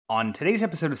On today's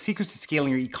episode of Secrets to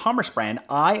Scaling Your E-commerce Brand,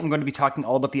 I am going to be talking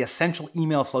all about the essential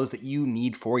email flows that you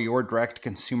need for your direct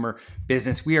consumer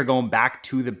business. We are going back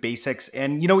to the basics.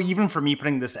 And, even for me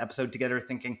putting this episode together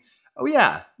thinking, oh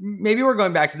yeah, maybe we're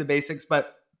going back to the basics,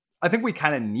 but I think we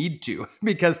kind of need to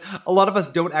because a lot of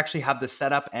us don't actually have this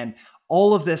set up, and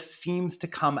all of this seems to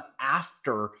come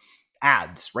after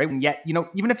ads, right? And yet,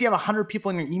 even if you have 100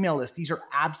 people in your email list, these are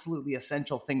absolutely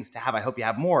essential things to have. I hope you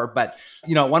have more, but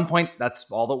at one point, that's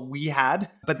all that we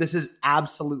had. But this is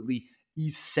absolutely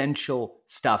essential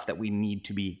stuff that we need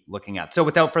to be looking at. So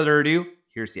without further ado,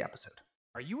 here's the episode.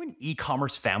 Are you an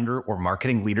e-commerce founder or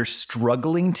marketing leader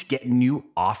struggling to get new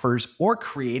offers or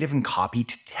creative and copy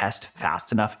to test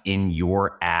fast enough in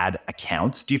your ad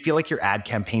accounts? Do you feel like your ad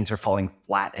campaigns are falling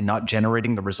flat and not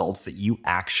generating the results that you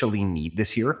actually need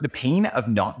this year? The pain of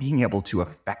not being able to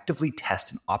effectively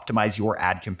test and optimize your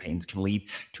ad campaigns can lead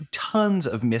to tons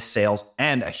of missed sales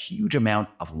and a huge amount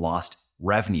of lost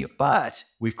revenue. But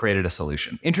we've created a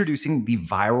solution. Introducing the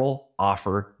Viral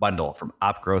Offer Bundle from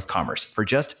Upgrowth Commerce. For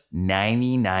just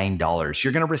 $99,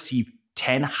 you're going to receive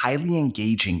 10 highly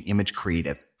engaging image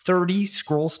creative, 30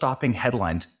 scroll-stopping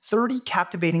headlines, 30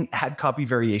 captivating ad copy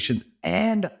variations,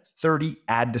 and 30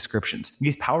 ad descriptions.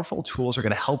 These powerful tools are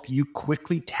going to help you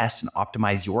quickly test and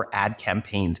optimize your ad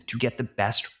campaigns to get the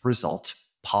best results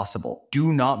possible.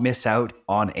 Do not miss out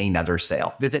on another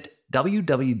sale. Visit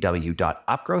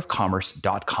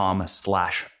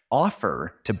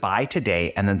www.upgrowthcommerce.com/offer to buy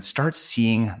today and then start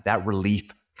seeing that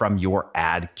relief from your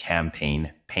ad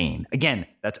campaign pain. Again,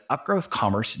 that's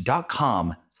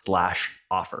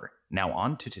upgrowthcommerce.com/offer. Now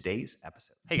on to today's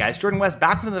episode. Hey guys, Jordan West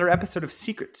back with another episode of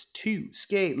Secrets to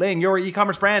Scaling Your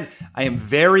E-commerce Brand. I am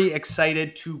very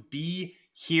excited to be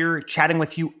here chatting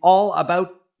with you all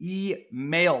about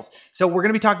emails. So we're going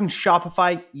to be talking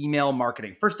Shopify email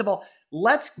marketing. First of all,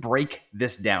 let's break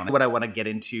this down. What I want to get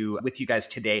into with you guys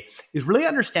today is really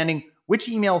understanding which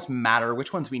emails matter,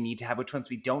 which ones we need to have, which ones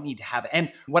we don't need to have.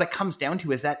 And what it comes down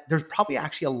to is that there's probably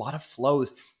actually a lot of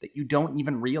flows that you don't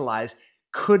even realize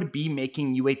could be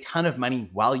making you a ton of money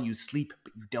while you sleep,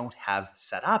 but you don't have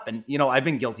set up. And, I've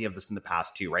been guilty of this in the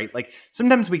past too, right? Like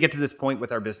sometimes we get to this point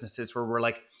with our businesses where we're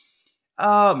like,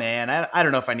 oh man, I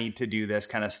don't know if I need to do this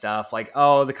kind of stuff. Like,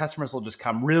 oh, the customers will just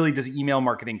come. Really, does email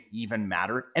marketing even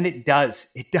matter? And it does.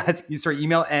 It does.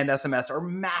 Email and SMS are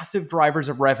massive drivers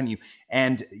of revenue.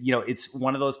 And, it's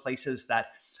one of those places that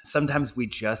sometimes we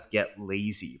just get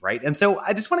lazy, right? And so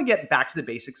I just want to get back to the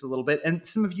basics a little bit. And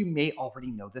some of you may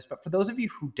already know this, but for those of you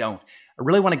who don't, I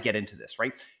really want to get into this,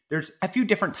 right? There's a few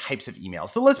different types of emails.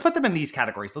 So let's put them in these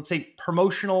categories. Let's say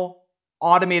promotional,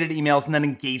 automated emails, and then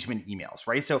engagement emails,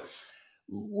 right? So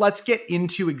let's get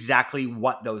into exactly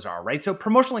what those are, right? So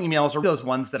promotional emails are those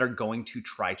ones that are going to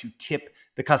try to tip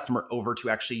the customer over to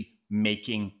actually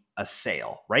making a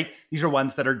sale, right? These are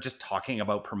ones that are just talking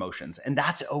about promotions, and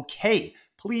that's okay.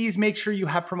 Please make sure you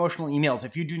have promotional emails.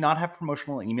 If you do not have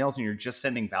promotional emails and you're just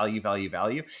sending value,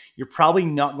 you're probably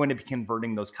not going to be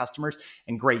converting those customers.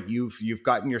 And great, you've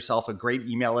gotten yourself a great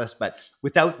email list, but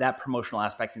without that promotional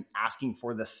aspect and asking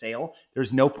for the sale,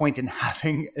 there's no point in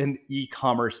having an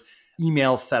e-commerce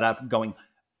email setup going.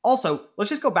 Also, let's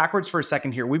just go backwards for a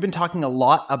second here. We've been talking a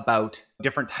lot about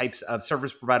different types of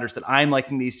service providers that I'm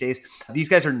liking these days. These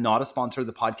guys are not a sponsor of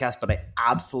the podcast, but I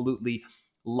absolutely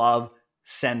love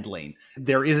SendLane.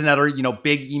 There is another,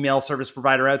 big email service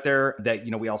provider out there that,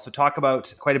 we also talk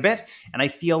about quite a bit. And I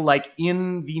feel like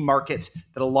in the market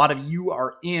that a lot of you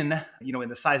are in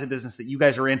the size of business that you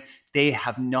guys are in, they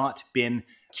have not been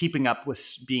keeping up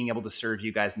with being able to serve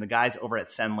you guys. And the guys over at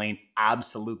SendLane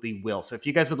absolutely will. So if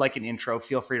you guys would like an intro,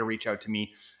 feel free to reach out to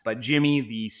me. But Jimmy,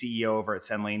 the CEO over at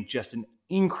SendLane, just an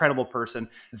incredible person.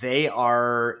 They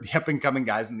are the up and coming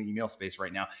guys in the email space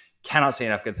right now. Cannot say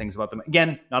enough good things about them.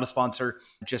 Again, not a sponsor,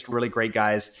 just really great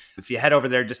guys. If you head over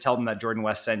there, just tell them that Jordan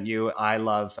West sent you. I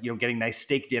love, getting nice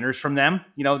steak dinners from them,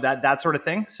 that sort of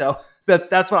thing. So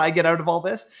that's what I get out of all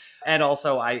this. And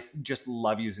also, I just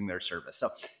love using their service. So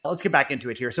let's get back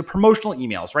into it here. So promotional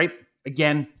emails, right?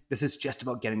 Again, this is just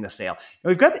about getting the sale. Now,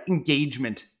 we've got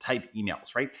engagement type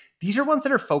emails, right? These are ones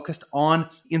that are focused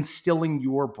on instilling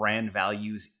your brand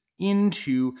values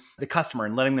into the customer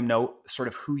and letting them know sort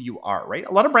of who you are, right?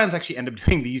 A lot of brands actually end up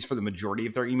doing these for the majority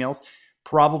of their emails.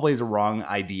 Probably the wrong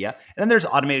idea. And then there's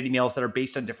automated emails that are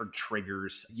based on different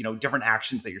triggers, different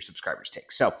actions that your subscribers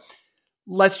take. So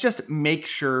let's just make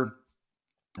sure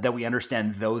that we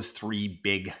understand those three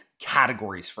big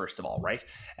categories first of all, right?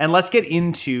 And let's get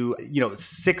into,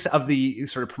 6 of the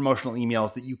sort of promotional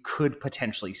emails that you could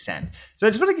potentially send. So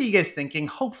I just want to get you guys thinking.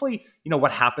 Hopefully,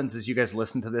 what happens is you guys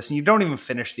listen to this and you don't even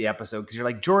finish the episode because you're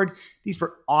like, George, these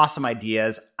were awesome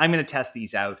ideas. I'm going to test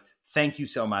these out. Thank you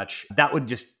so much. That would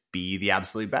just be the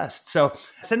absolute best. So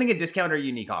sending a discount or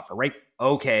unique offer, right?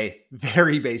 Okay,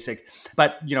 very basic,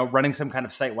 but running some kind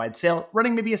of site-wide sale,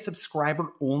 running maybe a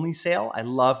subscriber-only sale. I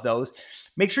love those.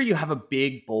 Make sure you have a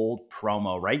big, bold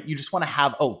promo, right? You just want to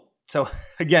have, so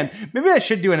again, maybe I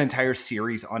should do an entire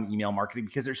series on email marketing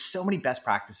because there's so many best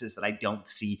practices that I don't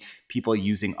see people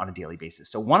using on a daily basis.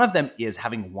 So one of them is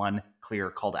having one clear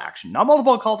call to action, not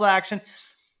multiple call to action.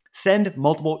 Send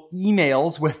multiple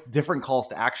emails with different calls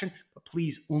to action, but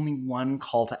please only one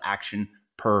call to action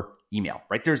per email,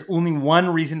 right? There's only one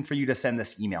reason for you to send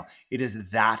this email. It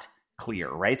is that clear,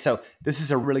 right? So this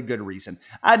is a really good reason.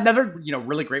 Another,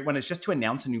 really great one is just to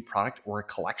announce a new product or a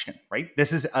collection, right?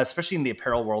 This is especially in the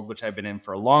apparel world, which I've been in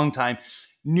for a long time.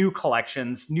 New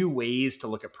collections, new ways to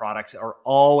look at products are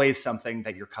always something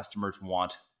that your customers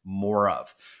want more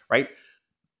of, right?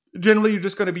 Generally, you're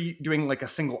just going to be doing like a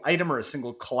single item or a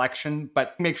single collection,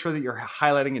 but make sure that you're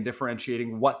highlighting and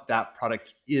differentiating what that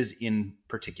product is in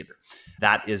particular.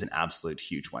 That is an absolute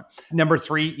huge one. Number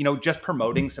 3, just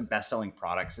promoting some best-selling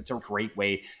products. It's a great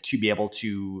way to be able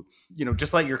to,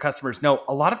 just let your customers know.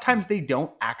 A lot of times they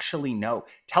don't actually know.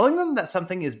 Telling them that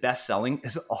something is best-selling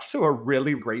is also a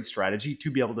really great strategy to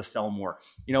be able to sell more.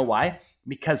 You know why?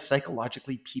 Because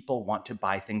psychologically, people want to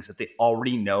buy things that they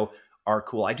already know are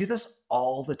cool. I do this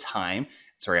all the time.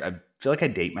 Sorry, I feel like I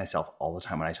date myself all the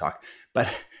time when I talk,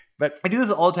 but I do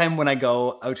this all the time when I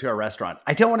go out to a restaurant.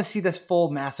 I don't want to see this full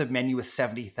massive menu with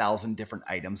 70,000 different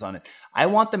items on it. I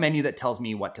want the menu that tells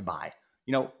me what to buy.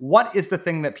 What is the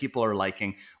thing that people are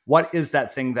liking? What is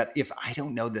that thing that if I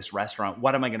don't know this restaurant,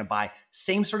 what am I going to buy?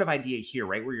 Same sort of idea here,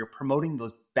 right? Where you're promoting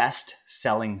those best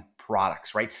selling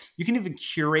products, right? You can even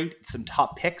curate some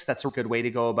top picks. That's a good way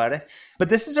to go about it. But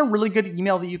this is a really good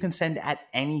email that you can send at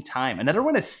any time. Another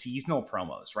one is seasonal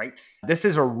promos, right? This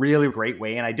is a really great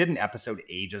way. And I did an episode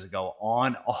ages ago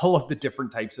on all of the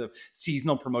different types of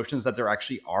seasonal promotions that there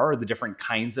actually are, the different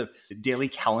kinds of daily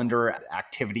calendar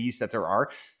activities that there are.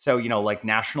 So, like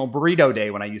National Burrito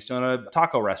Day when I used to own a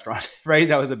taco restaurant, right?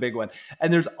 That was a big one.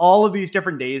 And there's all of these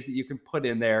different days that you can put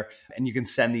in there and you can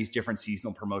send these different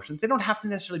seasonal promotions. They don't have to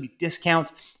necessarily be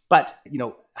discounts, but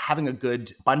having a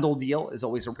good bundle deal is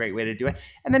always a great way to do it.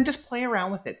 And then just play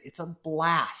around with it. It's a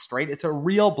blast, right? It's a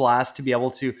real blast to be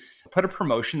able to put a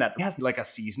promotion that has like a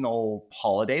seasonal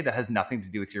holiday that has nothing to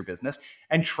do with your business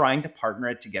and trying to partner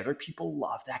it together. People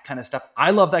love that kind of stuff.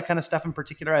 I love that kind of stuff in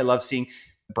particular. I love seeing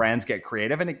brands get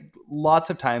creative and it lots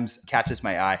of times catches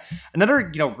my eye. Another,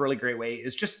 really great way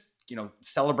is just,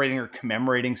 celebrating or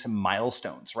commemorating some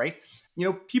milestones, right?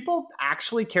 People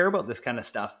actually care about this kind of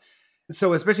stuff.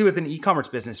 So especially with an e-commerce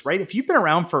business, right? If you've been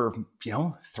around for,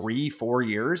 3-4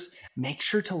 years, make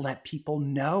sure to let people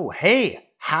know, hey,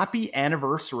 happy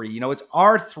anniversary. It's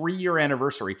our 3-year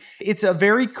anniversary. It's a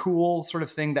very cool sort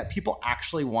of thing that people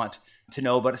actually want to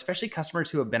know about, especially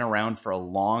customers who have been around for a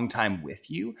long time with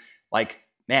you. Like,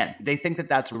 man, they think that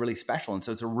that's really special. And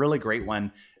so it's a really great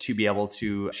one to be able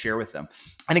to share with them.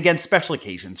 And again, special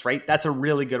occasions, right? That's a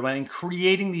really good one. And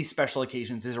creating these special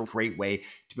occasions is a great way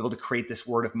to be able to create this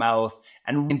word of mouth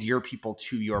and endear people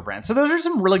to your brand. So those are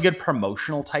some really good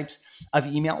promotional types of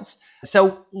emails.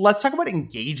 So let's talk about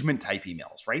engagement type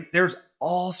emails, right? There's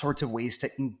all sorts of ways to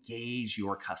engage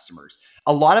your customers.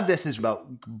 A lot of this is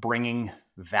about bringing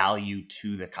value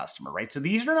to the customer, right? So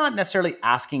these are not necessarily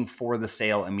asking for the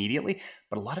sale immediately,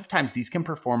 but a lot of times these can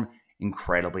perform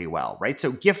incredibly well, right?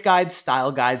 So gift guides,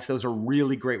 style guides, those are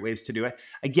really great ways to do it.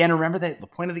 Again, remember that the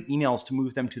point of the email is to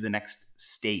move them to the next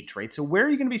stage, right? So where are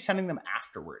you going to be sending them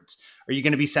afterwards? Are you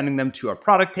going to be sending them to a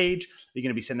product page? Are you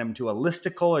going to be sending them to a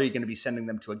listicle? Are you going to be sending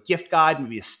them to a gift guide,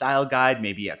 maybe a style guide,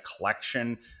 maybe a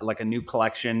collection, like a new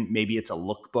collection, maybe it's a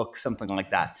lookbook, something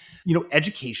like that.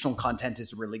 Educational content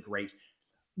is really great.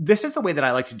 This is the way that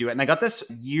I like to do it. And I got this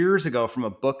years ago from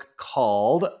a book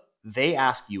called They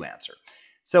Ask, You Answer.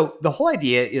 So the whole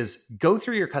idea is go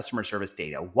through your customer service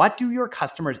data. What do your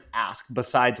customers ask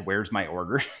besides where's my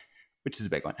order? Which is a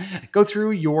big one. Go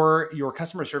through your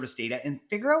customer service data and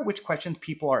figure out which questions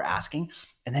people are asking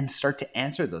and then start to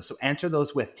answer those. So answer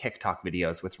those with TikTok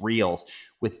videos, with Reels,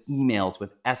 with emails,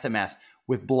 with SMS,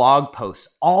 with blog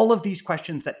posts. All of these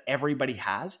questions that everybody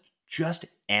has, just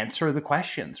answer the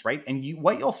questions, right? And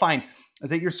what you'll find is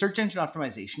that your search engine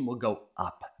optimization will go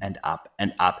up and up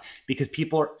and up because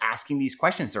people are asking these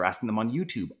questions. They're asking them on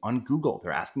YouTube, on Google.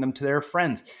 They're asking them to their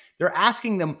friends. They're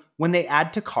asking them when they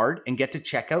add to cart and get to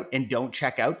checkout and don't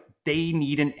check out, they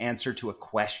need an answer to a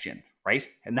question, right?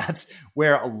 And that's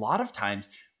where a lot of times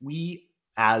we,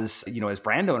 as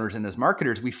brand owners and as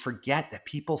marketers, we forget that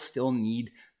people still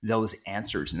need those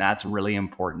answers. And that's really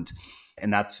important.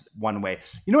 And that's one way.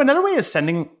 Another way is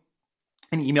sending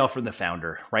an email from the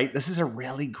founder, right? This is a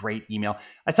really great email.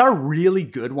 I saw a really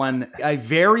good one. I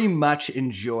very much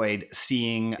enjoyed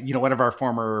seeing, one of our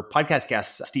former podcast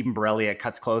guests, Stephen Borelli at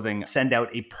Cuts Clothing, send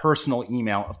out a personal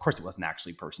email. Of course, it wasn't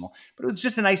actually personal, but it was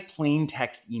just a nice plain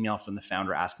text email from the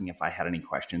founder asking if I had any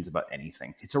questions about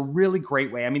anything. It's a really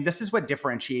great way. I mean, this is what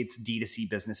differentiates D2C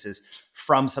businesses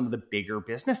from some of the bigger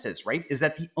businesses, right? Is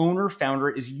that the owner founder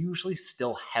is usually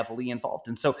still heavily involved.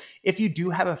 And so if you do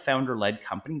have a founder-led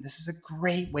company, this is a great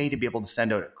way to be able to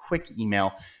send out a quick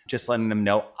email, just letting them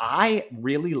know. I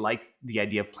really like the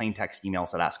idea of plain text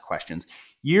emails that ask questions.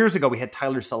 Years ago, we had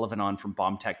Tyler Sullivan on from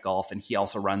Bomb Tech Golf, and he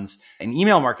also runs an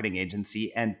email marketing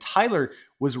agency. And Tyler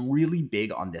was really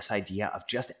big on this idea of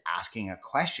just asking a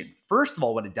question. First of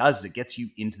all, what it does is it gets you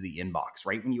into the inbox,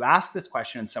 right? When you ask this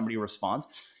question and somebody responds,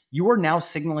 you are now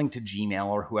signaling to Gmail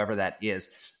or whoever that is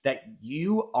that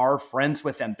you are friends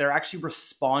with them. They're actually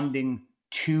responding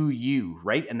to you,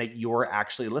 right? And that you're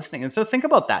actually listening. And so think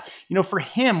about that. For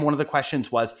him, one of the questions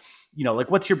was,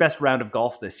 what's your best round of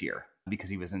golf this year? Because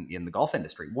he was in the golf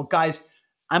industry. Well, guys,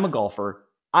 I'm a golfer.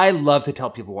 I love to tell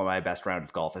people what my best round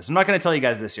of golf is. I'm not going to tell you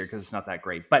guys this year because it's not that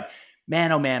great, but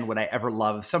man, oh man, would I ever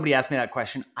love if somebody asked me that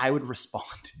question, I would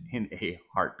respond in a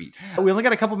heartbeat. We only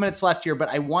got a couple minutes left here, but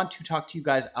I want to talk to you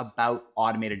guys about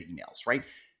automated emails, right?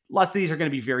 Lots of these are going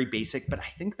to be very basic, but I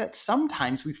think that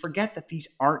sometimes we forget that these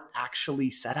aren't actually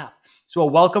set up. So a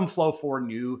welcome flow for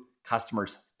new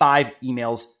customers, 5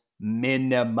 emails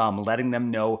minimum, letting them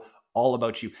know all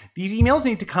about you. These emails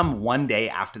need to come one day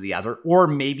after the other, or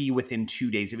maybe within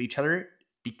 2 days of each other,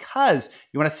 because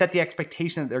you want to set the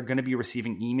expectation that they're going to be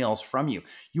receiving emails from you.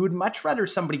 You would much rather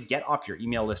somebody get off your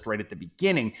email list right at the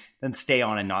beginning than stay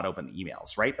on and not open the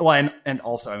emails, right? Well, and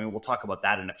also, we'll talk about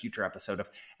that in a future episode of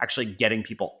actually getting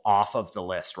people off of the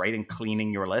list, right? And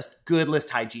cleaning your list. Good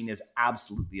list hygiene is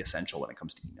absolutely essential when it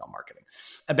comes to email marketing.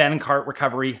 Abandoned cart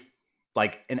recovery,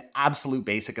 like an absolute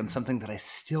basic and something that I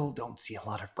still don't see a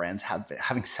lot of brands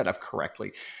having set up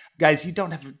correctly. Guys, you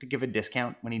don't have to give a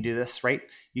discount when you do this, right?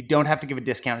 You don't have to give a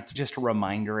discount. It's just a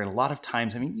reminder. And a lot of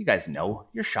times, you guys know,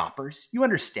 you're shoppers. You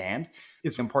understand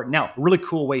it's important. Now, a really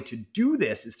cool way to do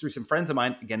this is through some friends of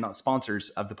mine, again, not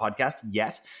sponsors of the podcast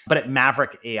yet, but at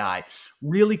Maverick AI.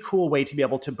 Really cool way to be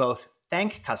able to both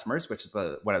thank customers, which is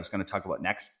what I was going to talk about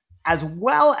next, as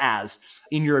well as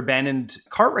in your abandoned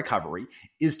cart recovery,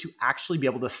 is to actually be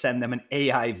able to send them an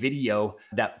AI video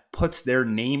that puts their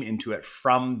name into it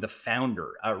from the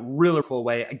founder. A really cool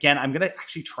way. Again, I'm going to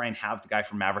actually try and have the guy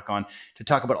from Maverick on to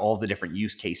talk about all of the different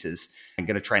use cases. I'm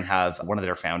going to try and have one of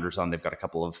their founders on. They've got a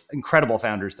couple of incredible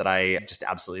founders that I just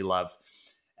absolutely love.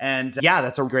 And yeah,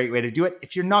 that's a great way to do it.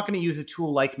 If you're not going to use a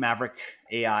tool like Maverick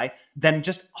AI, then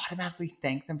just automatically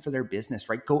thank them for their business,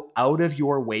 right? Go out of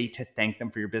your way to thank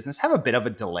them for your business. Have a bit of a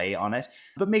delay on it,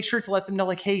 but make sure to let them know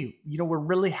like, hey, we're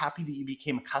really happy that you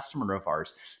became a customer of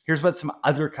ours. Here's what some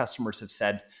other customers have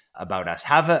said about us.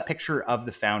 Have a picture of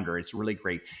the founder. It's really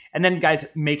great. And then guys,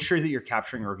 make sure that you're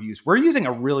capturing reviews. We're using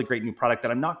a really great new product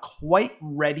that I'm not quite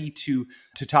ready to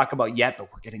talk about yet, but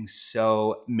we're getting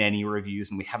so many reviews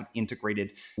and we have it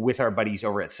integrated with our buddies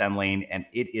over at SendLane, and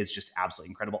it is just absolutely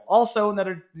incredible. Also,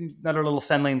 another little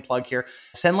SendLane plug here.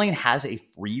 SendLane has a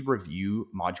free review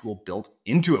module built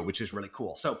into it, which is really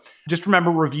cool. So just remember,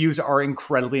 reviews are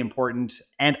incredibly important,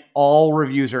 and all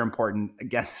reviews are important.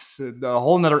 Again, so the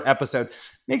whole nother episode.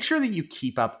 Make sure that you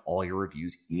keep up all your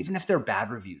reviews, even if they're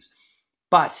bad reviews.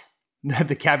 But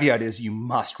the caveat is you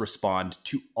must respond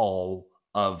to all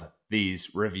of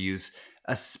these reviews,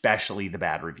 especially the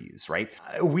bad reviews, right?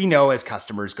 We know as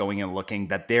customers going and looking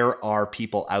that there are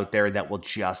people out there that will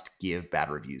just give bad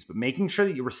reviews, but making sure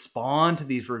that you respond to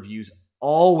these reviews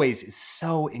always is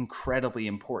so incredibly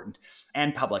important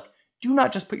and public. Do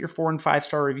not just put your 4 and 5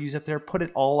 star reviews up there. Put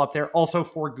it all up there. Also,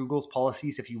 for Google's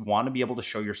policies, if you want to be able to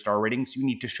show your star ratings, you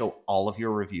need to show all of your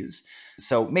reviews.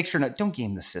 So make sure don't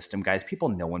game the system, guys. People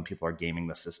know when people are gaming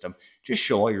the system. Just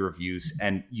show all your reviews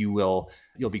and you'll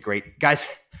be great.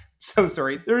 Guys, so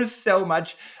sorry. There's so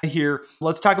much here.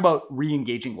 Let's talk about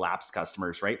re-engaging lapsed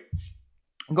customers, right?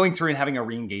 Going through and having a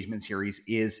re-engagement series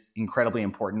is incredibly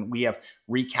important. We have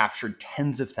recaptured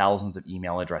tens of thousands of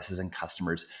email addresses and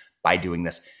customers by doing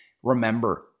this.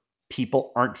 Remember,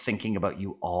 people aren't thinking about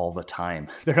you all the time.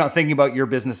 They're not thinking about your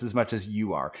business as much as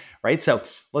you are, right? So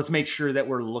let's make sure that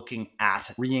we're looking at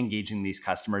re-engaging these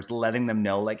customers, letting them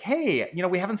know like, hey,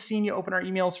 we haven't seen you open our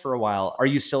emails for a while. Are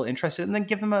you still interested? And then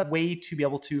give them a way to be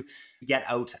able to get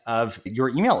out of your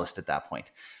email list at that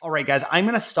point. All right, guys, I'm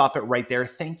going to stop it right there.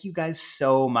 Thank you guys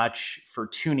so much for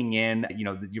tuning in.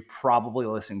 You're probably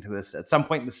listening to this at some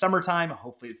point in the summertime.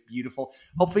 Hopefully it's beautiful.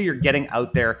 Hopefully you're getting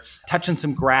out there, touching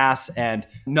some grass and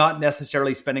not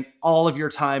necessarily spending all of your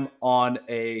time on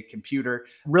a computer.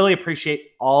 Really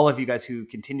appreciate all of you guys who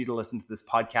continue to listen to this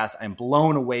podcast. I'm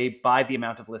blown away by the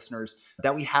amount of listeners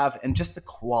that we have and just the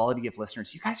quality of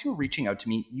listeners. You guys who are reaching out to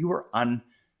me, you are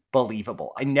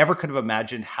unbelievable. I never could have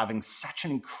imagined having such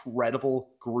an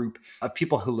incredible group of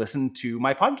people who listen to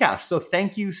my podcast. So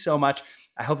thank you so much.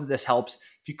 I hope that this helps.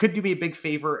 If you could do me a big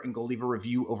favor and go leave a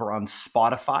review over on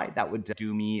Spotify, that would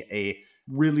do me a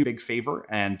really big favor,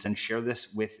 and share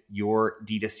this with your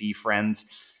D2C friends.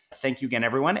 Thank you again,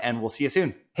 everyone, and we'll see you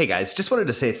soon. Hey guys, just wanted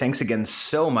to say thanks again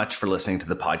so much for listening to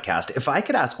the podcast. If I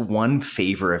could ask one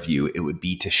favor of you, it would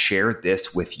be to share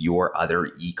this with your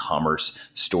other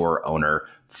e-commerce store owner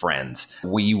friends.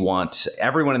 We want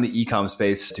everyone in the e-com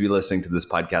space to be listening to this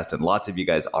podcast, and lots of you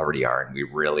guys already are, and we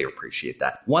really appreciate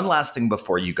that. One last thing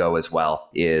before you go as well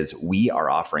is we are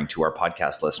offering to our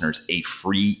podcast listeners a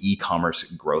free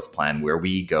e-commerce growth plan where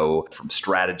we go from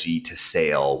strategy to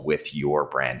sale with your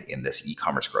brand in this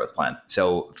e-commerce growth plan.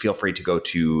 So feel free to go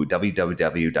to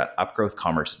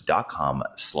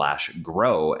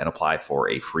www.upgrowthcommerce.com/grow and apply for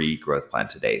a free growth plan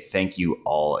today. Thank you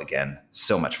all again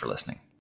so much for listening.